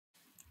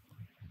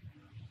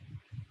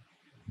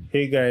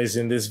Hey guys,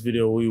 in this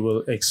video we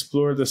will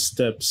explore the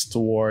steps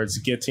towards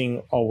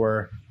getting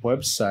our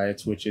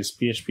website, which is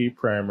PHP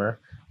Primer,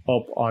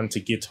 up onto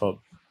GitHub.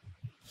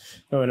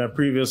 Now, in a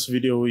previous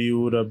video you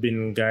would have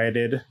been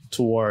guided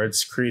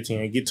towards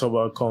creating a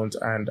GitHub account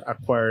and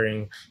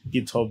acquiring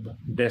GitHub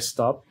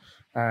Desktop.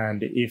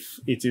 And if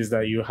it is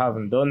that you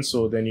haven't done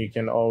so, then you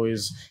can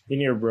always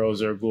in your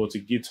browser go to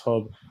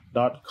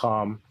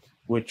github.com,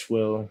 which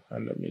will,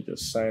 and let me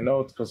just sign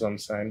out because I'm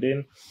signed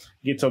in,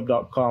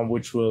 github.com,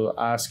 which will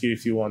ask you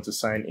if you want to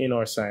sign in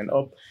or sign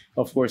up.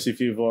 Of course,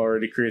 if you've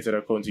already created an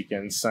account, you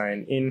can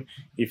sign in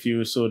if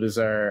you so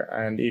desire.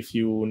 And if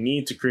you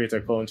need to create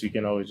an account, you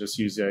can always just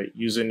use your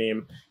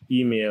username,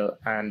 email,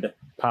 and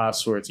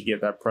password to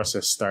get that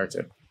process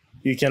started.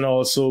 You can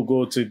also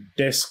go to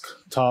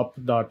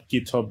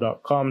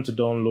desktop.github.com to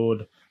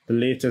download the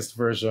latest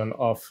version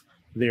of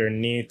their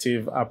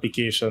native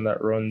application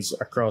that runs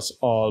across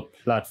all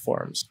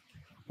platforms.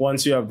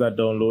 Once you have that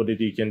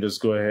downloaded, you can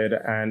just go ahead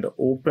and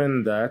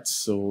open that.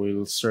 So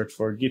we'll search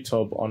for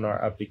GitHub on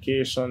our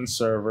application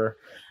server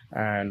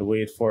and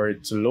wait for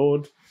it to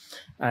load.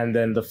 And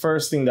then the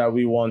first thing that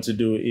we want to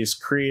do is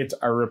create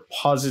a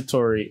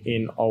repository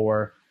in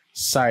our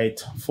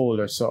site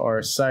folder. So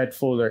our site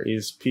folder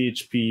is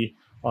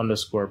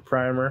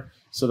PHP_primer.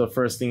 So the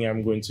first thing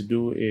I'm going to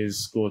do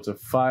is go to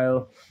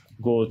File,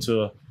 go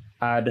to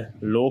Add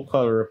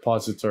Local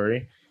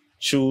Repository,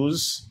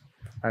 choose,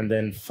 and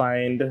then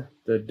find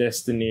the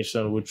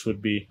destination, which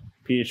would be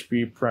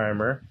PHP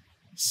Primer.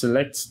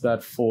 Select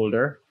that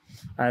folder.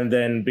 And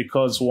then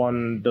because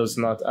one does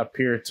not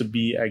appear to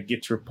be a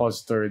Git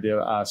repository,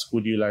 they'll ask,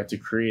 would you like to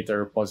create a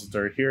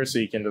repository here? So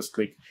you can just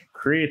click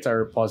Create a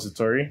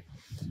Repository.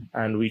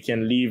 And we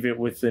can leave it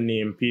with the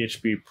name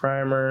PHP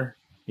Primer,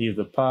 leave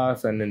the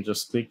path, and then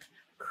just click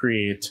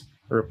Create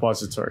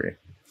Repository.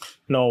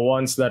 Now,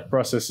 once that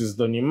process is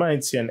done, you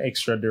might see an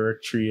extra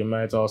directory. You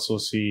might also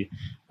see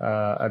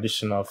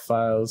additional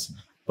files,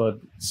 but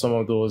some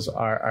of those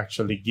are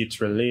actually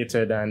Git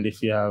related. And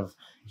if you have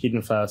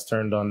hidden files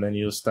turned on, then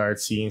you'll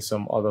start seeing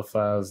some other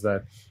files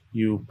that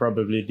you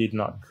probably did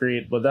not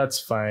create, but that's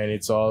fine.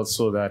 It's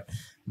also that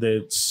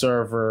the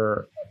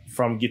server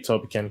from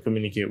GitHub can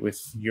communicate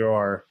with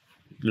your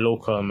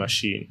local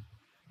machine.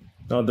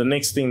 Now, the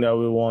next thing that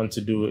we want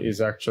to do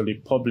is actually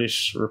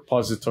publish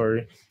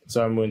repository.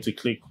 So I'm going to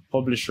click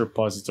Publish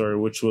Repository,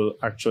 which will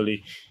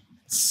actually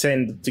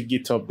send to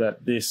GitHub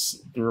that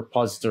this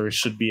repository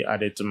should be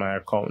added to my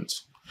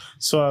account.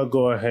 So I'll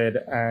go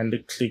ahead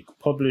and click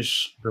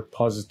Publish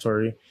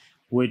Repository,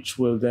 which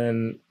will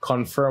then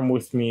confirm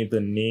with me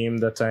the name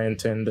that I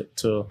intend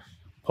to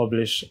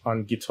publish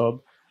on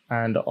GitHub,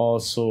 and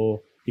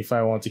also if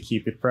I want to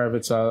keep it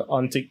private. So I'll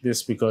untick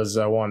this because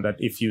I want that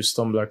if you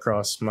stumble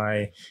across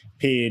my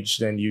page,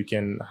 then you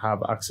can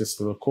have access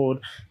to the code.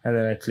 And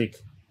then I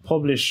click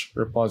Publish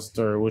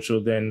Repository, which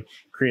will then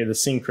create the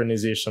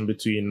synchronization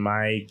between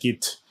my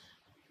Git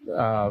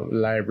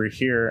library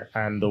here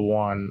and the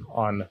one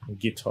on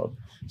GitHub.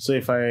 So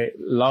if I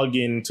log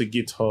into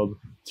GitHub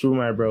through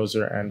my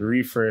browser and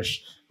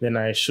refresh, then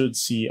I should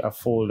see a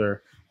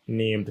folder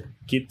named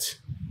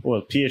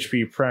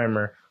PHP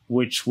Primer,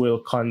 which will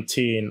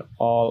contain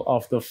all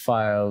of the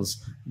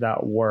files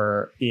that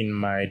were in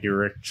my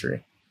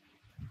directory.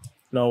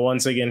 Now,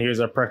 once again, here's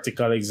a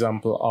practical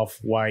example of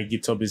why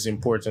GitHub is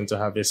important to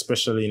have,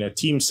 especially in a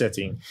team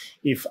setting.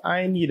 If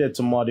I needed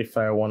to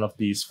modify one of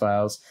these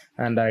files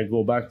and I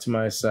go back to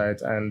my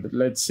site, and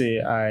let's say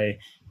I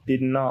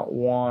did not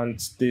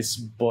want this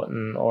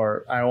button,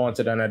 or I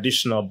wanted an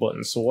additional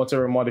button. So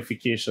whatever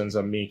modifications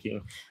I'm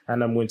making,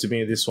 and I'm going to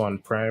make this one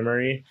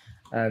primary,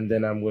 and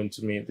then I'm going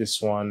to make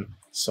this one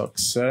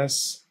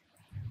success.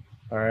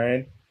 All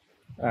right.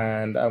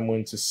 And I'm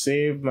going to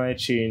save my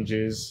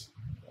changes.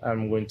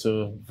 I'm going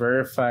to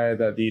verify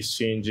that these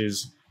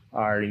changes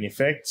are in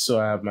effect. So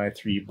I have my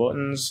 3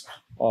 buttons,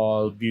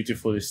 all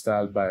beautifully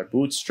styled by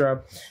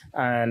Bootstrap.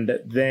 And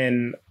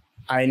then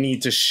I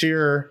need to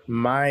share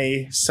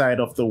my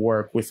side of the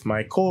work with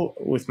my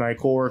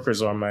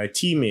coworkers or my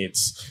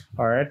teammates.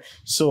 All right.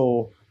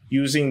 So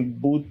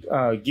using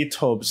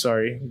GitHub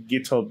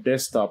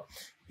Desktop,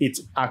 it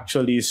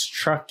actually is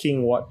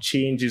tracking what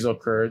changes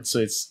occurred. So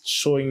it's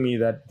showing me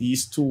that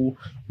these 2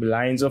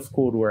 lines of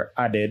code were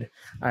added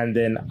and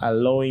then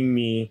allowing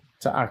me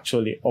to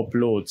actually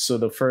upload. So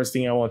the first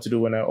thing I want to do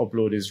when I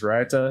upload is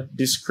write a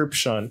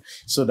description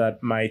so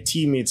that my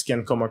teammates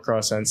can come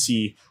across and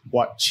see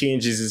what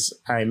changes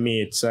I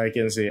made. So I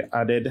can say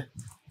added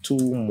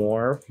 2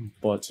 more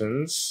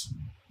buttons,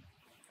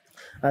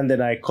 and then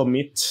I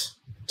commit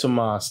to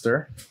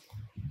master.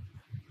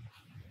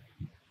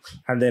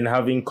 And then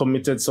having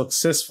committed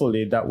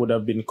successfully, that would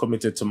have been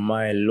committed to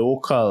my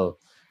local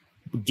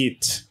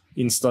Git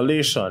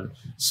installation.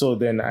 So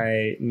then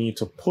I need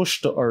to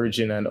push to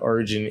origin, and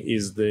origin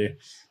is the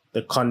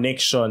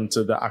connection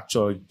to the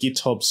actual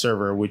GitHub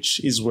server, which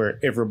is where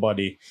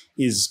everybody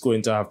is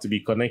going to have to be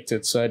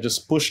connected. So I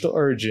just push to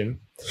origin.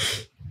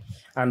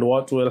 And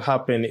what will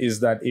happen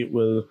is that it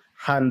will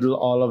handle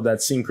all of that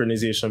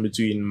synchronization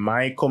between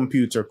my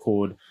computer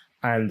code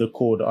and the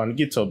code on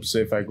GitHub. So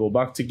if I go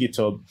back to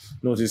GitHub,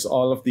 notice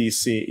all of these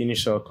say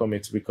initial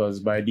commit because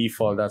by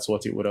default, that's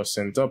what it would have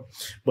sent up.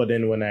 But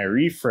then when I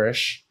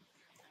refresh,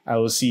 I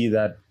will see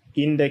that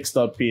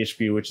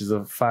index.php, which is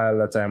a file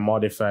that I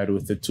modified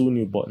with the 2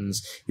 new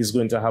buttons, is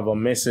going to have a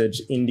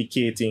message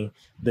indicating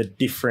the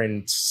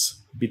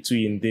difference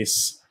between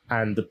this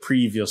and the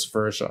previous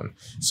version.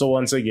 So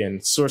once again,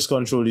 source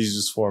control is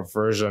used for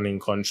versioning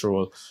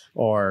control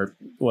or,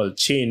 well,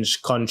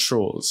 change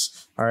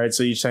controls. All right,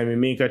 so each time you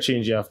make a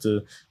change, you have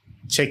to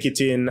check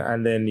it in,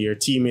 and then your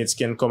teammates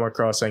can come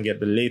across and get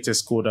the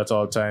latest code at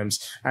all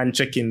times and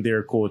check in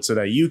their code so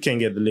that you can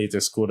get the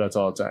latest code at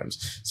all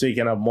times. So you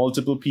can have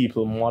multiple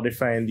people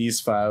modifying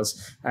these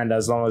files, and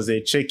as long as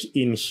they check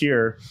in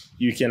here,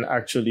 you can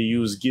actually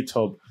use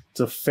GitHub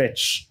to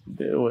fetch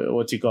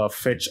what you call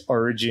fetch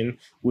origin,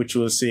 which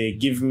will say,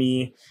 give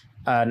me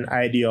an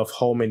idea of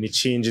how many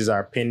changes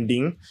are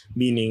pending,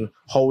 meaning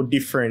how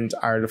different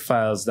are the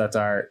files that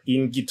are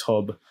in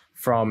GitHub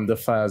from the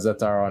files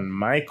that are on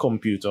my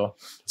computer.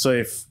 So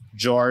if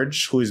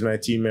George, who is my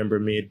team member,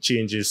 made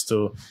changes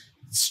to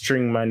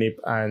string manip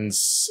and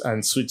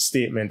switch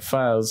statement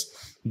files,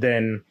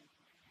 then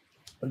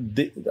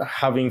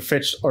having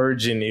fetched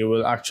origin, it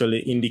will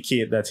actually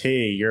indicate that,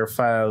 hey, your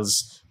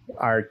files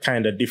are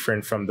kind of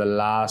different from the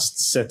last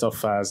set of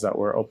files that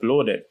were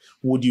uploaded.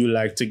 Would you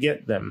like to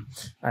get them?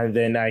 And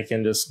then I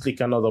can just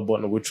click another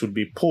button, which would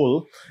be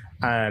pull.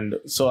 And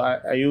so I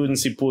wouldn't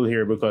see pull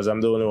here because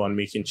I'm the only one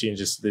making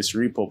changes to this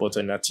repo, but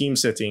in a team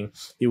setting,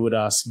 it would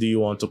ask, do you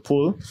want to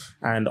pull?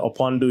 And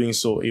upon doing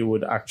so, it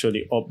would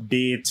actually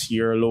update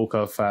your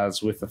local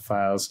files with the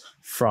files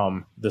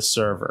from the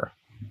server.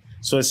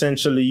 So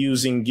essentially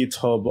using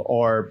GitHub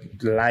or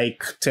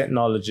like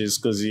technologies,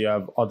 because you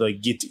have other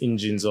Git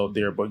engines out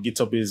there, but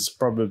GitHub is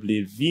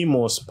probably the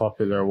most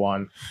popular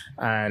one.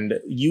 And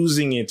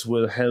using it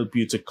will help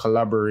you to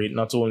collaborate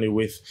not only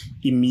with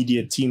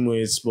immediate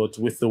teammates, but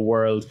with the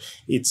world.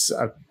 It's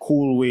a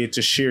cool way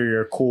to share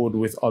your code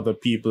with other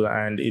people,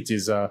 and it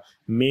is a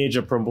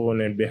major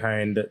proponent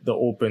behind the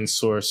open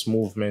source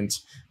movement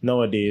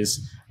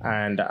nowadays.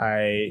 And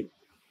I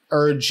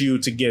urge you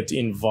to get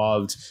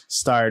involved,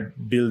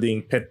 start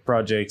building pet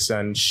projects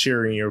and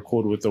sharing your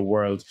code with the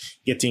world,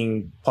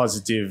 getting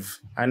positive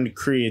and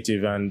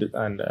creative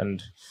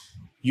and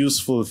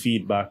useful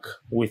feedback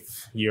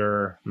with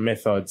your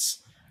methods,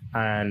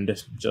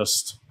 and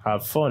just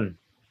have fun.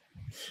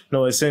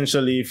 Now,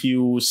 essentially, if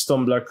you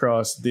stumble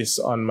across this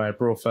on my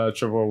profile,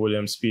 Trevor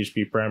Williams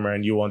PHP Primer,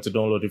 and you want to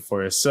download it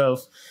for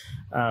yourself,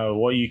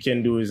 what you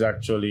can do is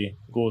actually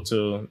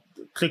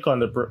click on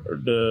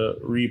the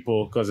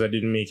repo, because I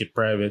didn't make it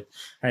private,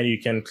 and you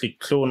can click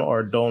clone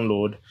or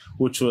download,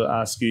 which will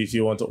ask you if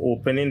you want to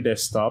open in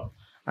desktop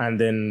and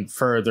then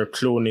further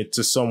clone it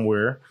to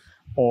somewhere,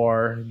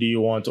 or do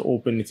you want to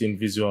open it in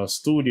Visual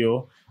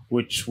Studio,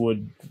 which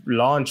would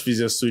launch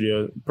Visual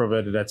Studio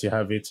provided that you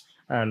have it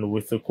and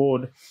with the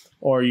code,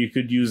 or you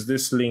could use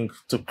this link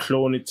to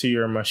clone it to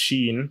your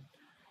machine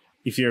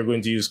if you're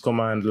going to use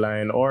command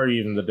line or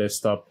even the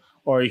desktop.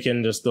 Or you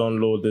can just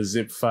download the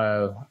zip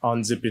file,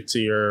 unzip it to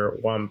your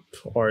WAMP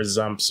or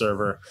XAMPP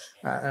server,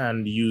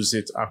 and use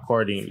it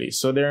accordingly.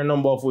 So there are a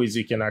number of ways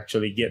you can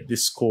actually get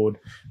this code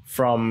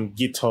from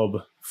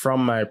GitHub,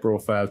 from my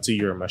profile to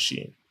your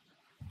machine.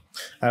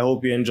 I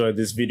hope you enjoyed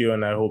this video,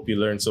 and I hope you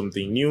learned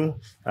something new.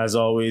 As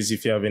always,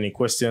 if you have any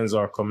questions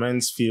or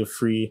comments, feel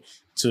free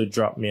to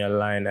drop me a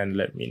line and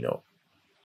let me know.